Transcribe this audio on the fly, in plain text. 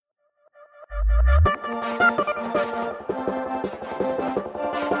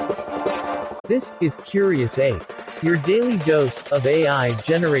This is Curious Ape, your daily dose of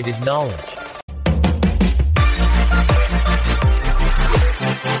AI-generated knowledge.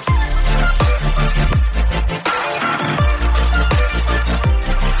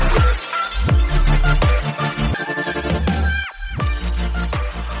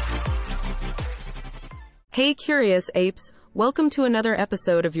 Hey Curious Apes, welcome to another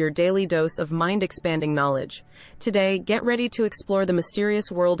episode of your daily dose of mind-expanding knowledge. Today, get ready to explore the mysterious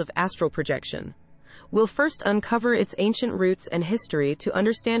world of astral projection. We'll first uncover its ancient roots and history to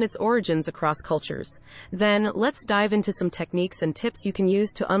understand its origins across cultures. Then, let's dive into some techniques and tips you can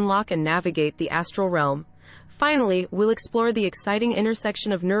use to unlock and navigate the astral realm. Finally, we'll explore the exciting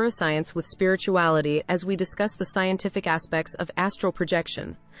intersection of neuroscience with spirituality as we discuss the scientific aspects of astral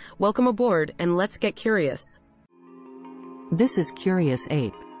projection. Welcome aboard, and let's get curious. This is Curious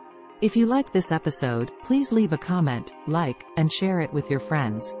Ape. If you like this episode, please leave a comment, like, and share it with your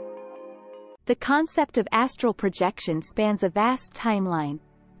friends. The concept of astral projection spans a vast timeline,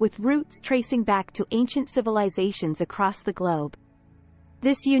 with roots tracing back to ancient civilizations across the globe.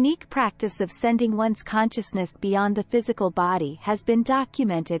 This unique practice of sending one's consciousness beyond the physical body has been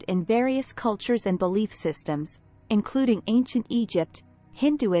documented in various cultures and belief systems, including ancient Egypt,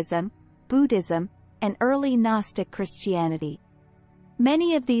 Hinduism, Buddhism, and early Gnostic Christianity.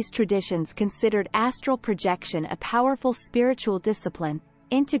 Many of these traditions considered astral projection a powerful spiritual discipline,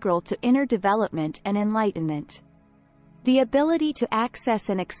 integral to inner development and enlightenment. The ability to access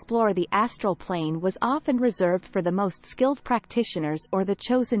and explore the astral plane was often reserved for the most skilled practitioners or the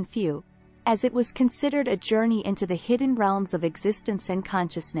chosen few, as it was considered a journey into the hidden realms of existence and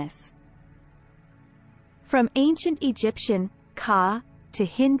consciousness. From ancient Egyptian Ka to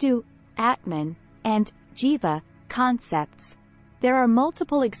Hindu Atman and Jiva concepts, there are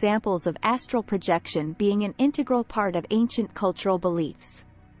multiple examples of astral projection being an integral part of ancient cultural beliefs.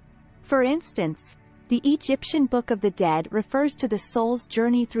 For instance, the Egyptian Book of the Dead refers to the soul's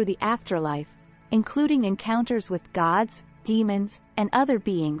journey through the afterlife, including encounters with gods, demons, and other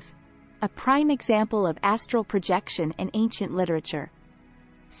beings, a prime example of astral projection in ancient literature.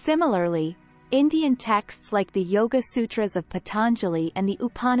 Similarly, Indian texts like the Yoga Sutras of Patanjali and the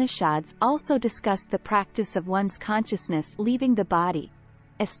Upanishads also discuss the practice of one's consciousness leaving the body,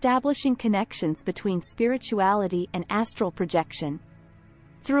 establishing connections between spirituality and astral projection.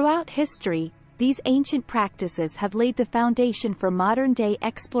 Throughout history, these ancient practices have laid the foundation for modern-day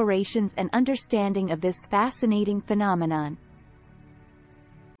explorations and understanding of this fascinating phenomenon.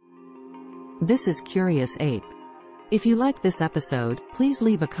 This is Curious Ape. If you like this episode, please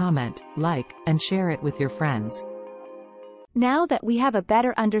leave a comment, like, and share it with your friends. Now that we have a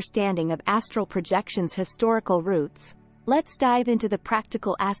better understanding of astral projection's historical roots, let's dive into the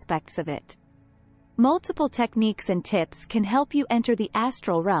practical aspects of it. Multiple techniques and tips can help you enter the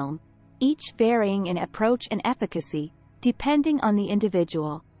astral realm, each varying in approach and efficacy, depending on the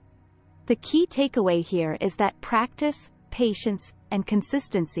individual. The key takeaway here is that practice, patience, and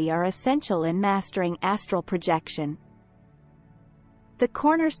consistency are essential in mastering astral projection. The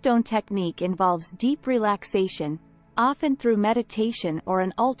cornerstone technique involves deep relaxation, often through meditation or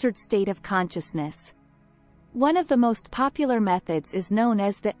an altered state of consciousness. One of the most popular methods is known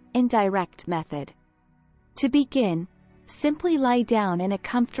as the indirect method. To begin, simply lie down in a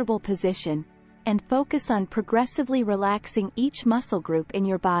comfortable position, and focus on progressively relaxing each muscle group in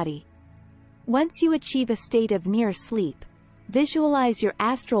your body. Once you achieve a state of near sleep, visualize your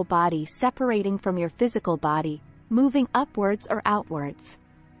astral body separating from your physical body, moving upwards or outwards.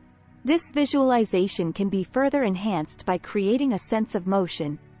 This visualization can be further enhanced by creating a sense of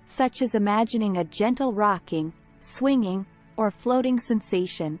motion, such as imagining a gentle rocking, swinging, or floating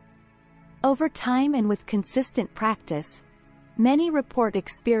sensation. Over time and with consistent practice, many report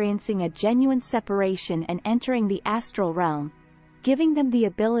experiencing a genuine separation and entering the astral realm, giving them the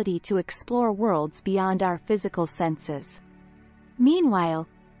ability to explore worlds beyond our physical senses. Meanwhile,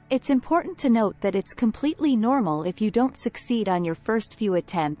 it's important to note that it's completely normal if you don't succeed on your first few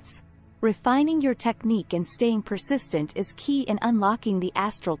attempts. Refining your technique and staying persistent is key in unlocking the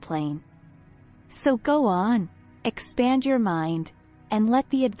astral plane. So go on, expand your mind, and let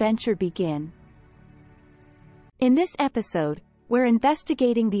the adventure begin. In this episode, we're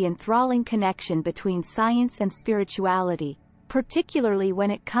investigating the enthralling connection between science and spirituality, particularly when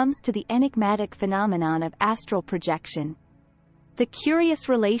it comes to the enigmatic phenomenon of astral projection. The curious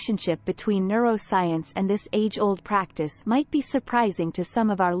relationship between neuroscience and this age-old practice might be surprising to some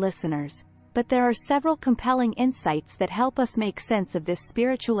of our listeners, but there are several compelling insights that help us make sense of this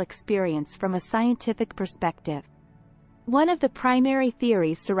spiritual experience from a scientific perspective. One of the primary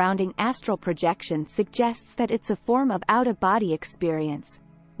theories surrounding astral projection suggests that it's a form of out-of-body experience,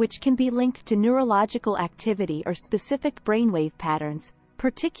 which can be linked to neurological activity or specific brainwave patterns,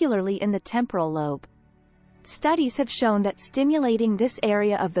 particularly in the temporal lobe. Studies have shown that stimulating this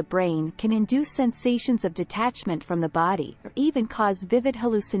area of the brain can induce sensations of detachment from the body or even cause vivid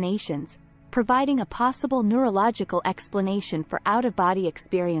hallucinations, providing a possible neurological explanation for out-of-body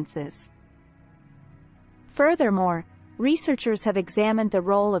experiences. Furthermore, researchers have examined the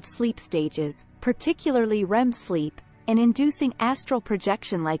role of sleep stages, particularly REM sleep, in inducing astral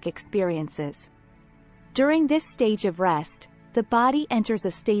projection-like experiences. During this stage of rest, the body enters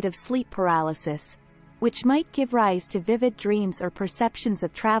a state of sleep paralysis, which might give rise to vivid dreams or perceptions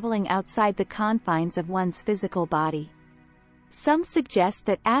of traveling outside the confines of one's physical body. Some suggest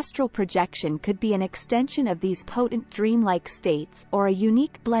that astral projection could be an extension of these potent dreamlike states or a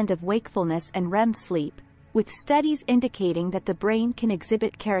unique blend of wakefulness and REM sleep, with studies indicating that the brain can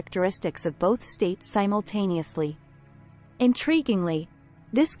exhibit characteristics of both states simultaneously. Intriguingly,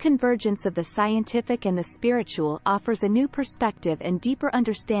 this convergence of the scientific and the spiritual offers a new perspective and deeper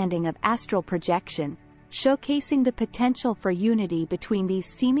understanding of astral projection, showcasing the potential for unity between these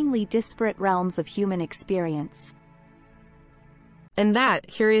seemingly disparate realms of human experience. And that,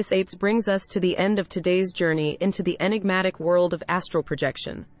 Curious Apes, brings us to the end of today's journey into the enigmatic world of astral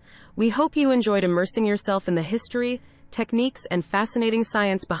projection. We hope you enjoyed immersing yourself in the history, techniques, and fascinating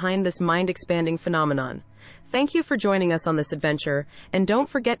science behind this mind-expanding phenomenon. Thank you for joining us on this adventure, and don't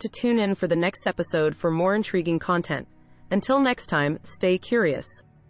forget to tune in for the next episode for more intriguing content. Until next time, stay curious.